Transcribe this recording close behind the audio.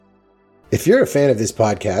If you're a fan of this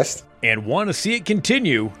podcast and want to see it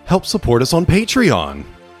continue, help support us on Patreon,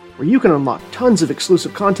 where you can unlock tons of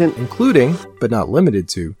exclusive content, including, but not limited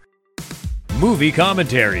to, movie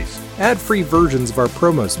commentaries, ad-free versions of our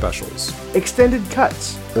promo specials, extended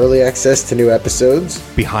cuts, early access to new episodes,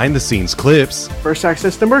 behind-the-scenes clips, first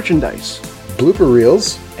access to merchandise, blooper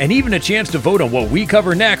reels, and even a chance to vote on what we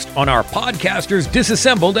cover next on our Podcasters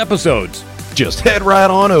Disassembled episodes. Just head right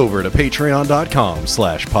on over to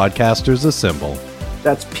patreon.com/podcastersassemble.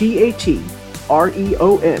 That's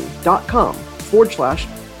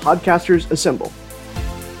patreon.com/podcastersassemble.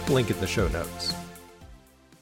 Link in the show notes.